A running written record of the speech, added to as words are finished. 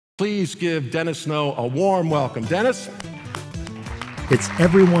Please give Dennis Snow a warm welcome. Dennis? It's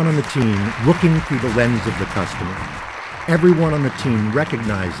everyone on the team looking through the lens of the customer. Everyone on the team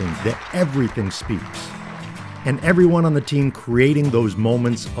recognizing that everything speaks. And everyone on the team creating those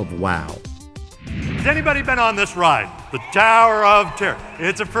moments of wow. Has anybody been on this ride? The Tower of Terror.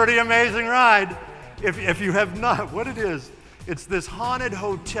 It's a pretty amazing ride. If you have not, what it is, it's this haunted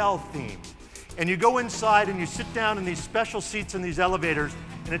hotel theme. And you go inside and you sit down in these special seats in these elevators,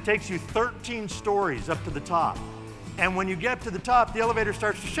 and it takes you 13 stories up to the top. And when you get up to the top, the elevator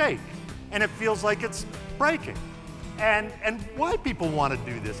starts to shake, and it feels like it's breaking. And why people want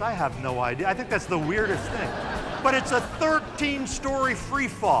to do this, I have no idea. I think that's the weirdest thing. But it's a 13-story free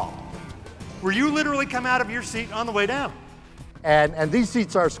fall, where you literally come out of your seat on the way down. And these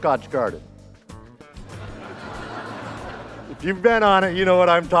seats are Scotch-guarded. If you've been on it, you know what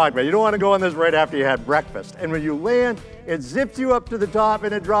I'm talking about. You don't want to go on this right after you had breakfast. And when you land, it zips you up to the top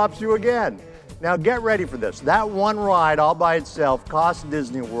and it drops you again. Now get ready for this. That one ride all by itself cost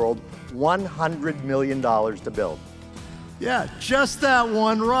Disney World $100 million to build. Yeah, just that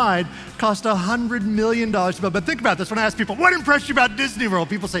one ride cost $100 million to build. But think about this, when I ask people, what impressed you about Disney World?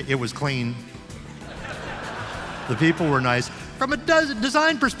 People say, it was clean. The people were nice. From a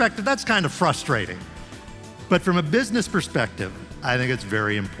design perspective, that's kind of frustrating. But from a business perspective, I think it's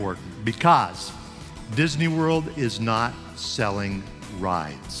very important because Disney World is not selling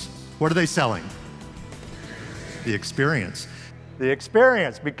rides. What are they selling? The experience. The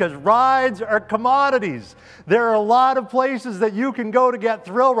experience, because rides are commodities. There are a lot of places that you can go to get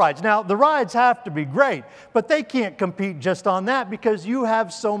thrill rides. Now, the rides have to be great, but they can't compete just on that because you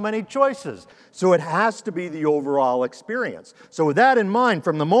have so many choices. So it has to be the overall experience. So with that in mind,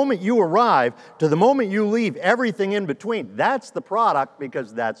 from the moment you arrive to the moment you leave, everything in between, that's the product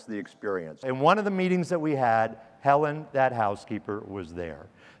because that's the experience. In one of the meetings that we had, Helen, that housekeeper, was there.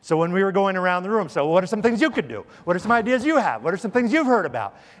 So when we were going around the room, so what are some things you could do? What are some ideas you have? What are some things you've heard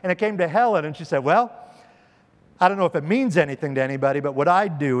about? And it came to Helen and she said, well, I don't know if it means anything to anybody, but what I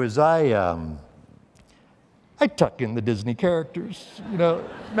do is I tuck in the Disney characters. You know,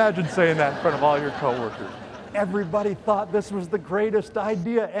 imagine saying that in front of all your coworkers. Everybody thought this was the greatest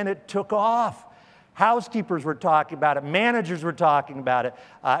idea and it took off. Housekeepers were talking about it, managers were talking about it.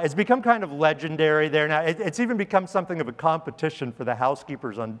 It's become kind of legendary there now. It's even become something of a competition for the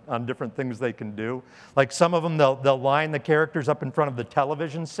housekeepers on different things they can do. Like some of them, they'll line the characters up in front of the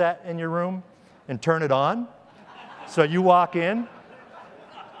television set in your room and turn it on. So you walk in,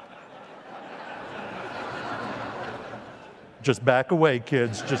 just back away,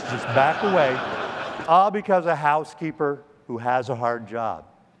 kids, just back away. All because a housekeeper who has a hard job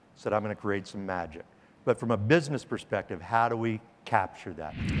said, I'm going to create some magic. But from a business perspective, how do we capture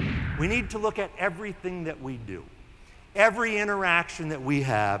that? We need to look at everything that we do, every interaction that we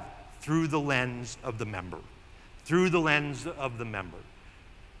have through the lens of the member, through the lens of the member.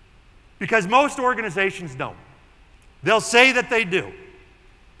 Because most organizations don't. They'll say that they do,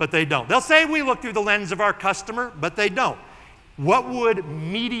 but they don't. They'll say we look through the lens of our customer, but they don't. What would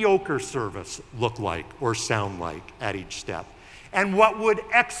mediocre service look like or sound like at each step? And what would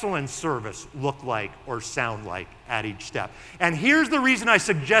excellent service look like or sound like at each step? And here's the reason I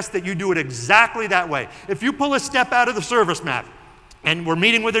suggest that you do it exactly that way. If you pull a step out of the service map and we're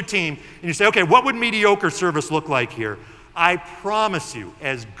meeting with a team and you say, okay, what would mediocre service look like here? I promise you,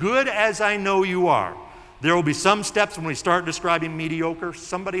 as good as I know you are, there will be some steps when we start describing mediocre,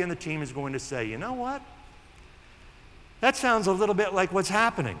 somebody in the team is going to say, you know what? That sounds a little bit like what's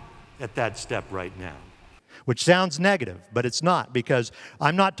happening at that step right now. Which sounds negative, but it's not, because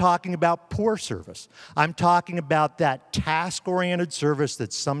I'm not talking about poor service. I'm talking about that task-oriented service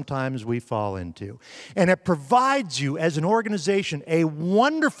that sometimes we fall into. And it provides you, as an organization, a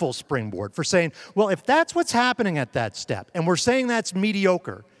wonderful springboard for saying, well, if that's what's happening at that step, and we're saying that's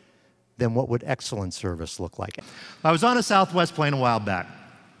mediocre, then what would excellent service look like? I was on a Southwest plane a while back.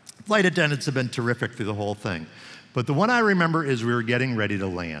 Flight attendants have been terrific through the whole thing. But the one I remember is we were getting ready to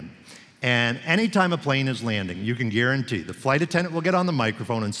land. And anytime a plane is landing, you can guarantee the flight attendant will get on the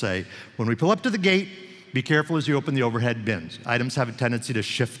microphone and say, when we pull up to the gate, be careful as you open the overhead bins. Items have a tendency to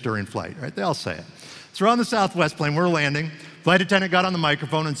shift during flight, right? They all say it. So we're on the Southwest plane, we're landing. Flight attendant got on the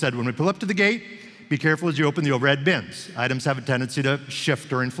microphone and said, when we pull up to the gate, be careful as you open the overhead bins. Items have a tendency to shift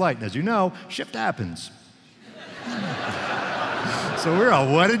during flight. And as you know, shift happens. So we're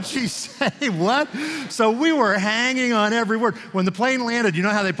all, what did she say? What? So we were hanging on every word. When the plane landed, you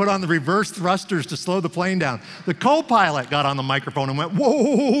know how they put on the reverse thrusters to slow the plane down? The co-pilot got on the microphone and went,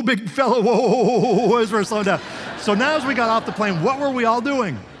 whoa, big fella, whoa, as we're slowing down. So now as we got off the plane, what were we all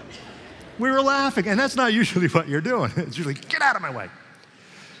doing? We were laughing, and that's not usually what you're doing. It's usually, get out of my way.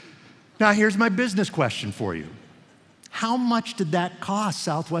 Now, here's my business question for you. How much did that cost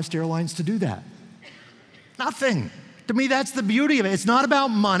Southwest Airlines to do that? Nothing. To me, that's the beauty of it. It's not about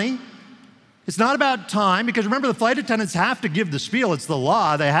money. It's not about time, because remember, the flight attendants have to give the spiel. It's the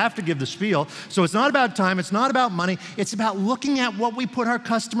law. They have to give the spiel. So it's not about time. It's not about money. It's about looking at what we put our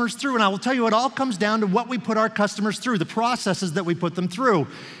customers through. And I will tell you, it all comes down to what we put our customers through, the processes that we put them through.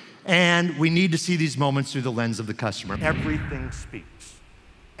 And we need to see these moments through the lens of the customer. Everything speaks.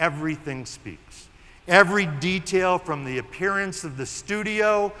 Everything speaks. Every detail, from the appearance of the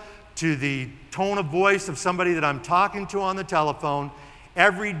studio to the tone of voice of somebody that I'm talking to on the telephone,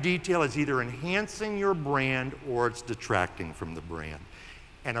 every detail is either enhancing your brand or it's detracting from the brand.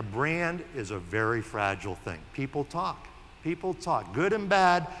 And a brand is a very fragile thing. People talk. People talk. Good and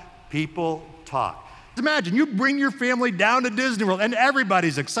bad, people talk. Imagine you bring your family down to Disney World and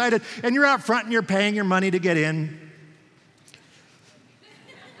everybody's excited and you're out front and you're paying your money to get in.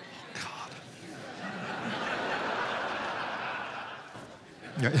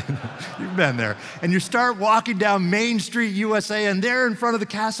 You've been there. And you start walking down Main Street, USA, and there in front of the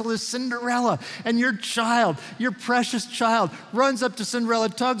castle is Cinderella. And your child, your precious child, runs up to Cinderella,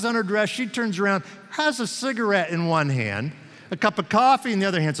 tugs on her dress, she turns around, has a cigarette in one hand, a cup of coffee in the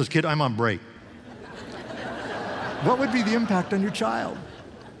other hand, says, "Kid, I'm on break." What would be the impact on your child?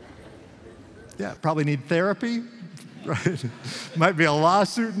 Yeah, probably need therapy. Right? Might be a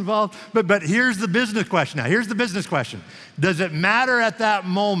lawsuit involved. But here's the business question now. Here's the business question. Does it matter at that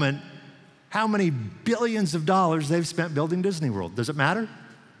moment how many billions of dollars they've spent building Disney World? Does it matter?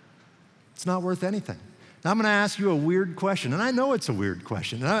 It's not worth anything. Now I'm going to ask you a weird question, and I know it's a weird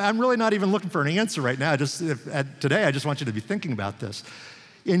question. And I'm really not even looking for an answer right now. Today, I just want you to be thinking about this.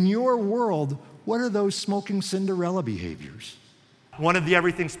 In your world, what are those smoking Cinderella behaviors? One of the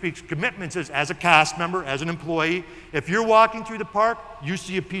Everything Speaks commitments is, as a cast member, as an employee, if you're walking through the park, you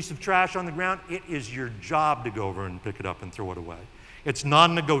see a piece of trash on the ground, it is your job to go over and pick it up and throw it away. It's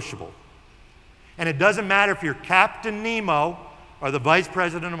non-negotiable. And it doesn't matter if you're Captain Nemo or the Vice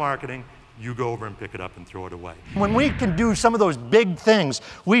President of Marketing, you go over and pick it up and throw it away. When we can do some of those big things,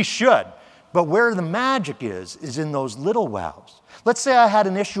 we should. But where the magic is in those little wows. Let's say I had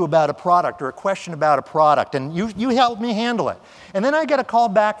an issue about a product or a question about a product, and you helped me handle it. And then I get a call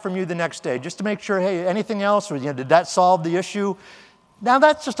back from you the next day just to make sure, hey, anything else? Or, did that solve the issue? Now,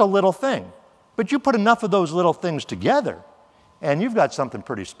 that's just a little thing. But you put enough of those little things together, and you've got something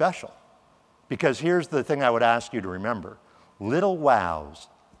pretty special. Because here's the thing I would ask you to remember. Little wows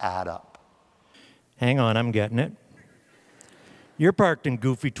add up. Hang on, I'm getting it. You're parked in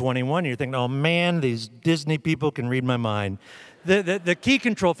Goofy 21, and you're thinking, oh man, these Disney people can read my mind. The key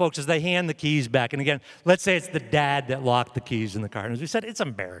control, folks, is they hand the keys back. And again, let's say it's the dad that locked the keys in the car. And as we said, it's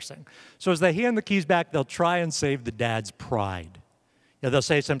embarrassing. So as they hand the keys back, they'll try and save the dad's pride. They'll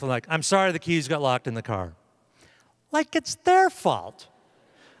say something like, "I'm sorry the keys got locked in the car." Like it's their fault.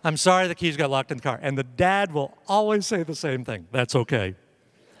 "I'm sorry the keys got locked in the car." And the dad will always say the same thing. "That's okay."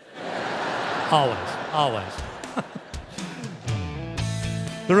 Always, always.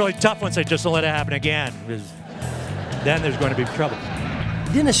 The really tough ones say, "Just don't let it happen again," because then there's going to be trouble.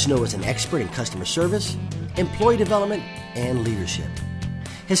 Dennis Snow is an expert in customer service, employee development, and leadership.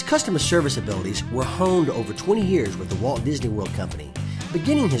 His customer service abilities were honed over 20 years with the Walt Disney World Company,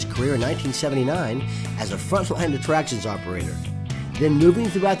 beginning his career in 1979 as a frontline attractions operator, then moving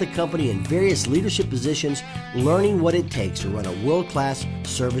throughout the company in various leadership positions, learning what it takes to run a world-class,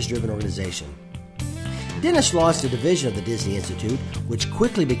 service-driven organization. Dennis launched a division of the Disney Institute, which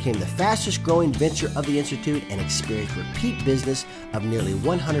quickly became the fastest growing venture of the Institute and experienced repeat business of nearly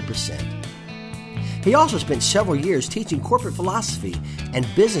 100%. He also spent several years teaching corporate philosophy and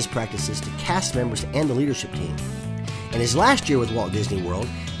business practices to cast members and the leadership team. In his last year with Walt Disney World,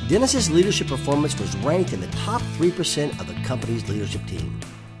 Dennis's leadership performance was ranked in the top 3% of the company's leadership team.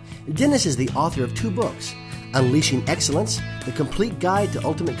 Dennis is the author of 2 books, Unleashing Excellence, The Complete Guide to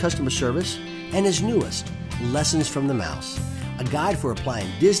Ultimate Customer Service, and his newest, Lessons from the Mouse, a guide for applying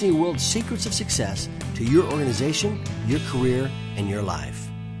Disney World's secrets of success to your organization, your career, and your life.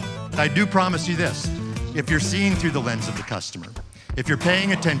 I do promise you this, if you're seeing through the lens of the customer, if you're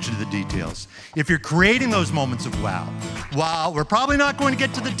paying attention to the details, if you're creating those moments of wow, while we're probably not going to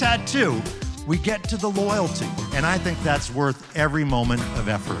get to the tattoo, we get to the loyalty. And I think that's worth every moment of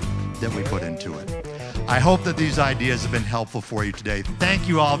effort that we put into it. I hope that these ideas have been helpful for you today. Thank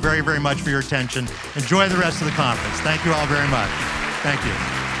you all very, very much for your attention. Enjoy the rest of the conference. Thank you all very much. Thank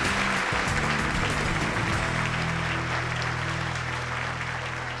you.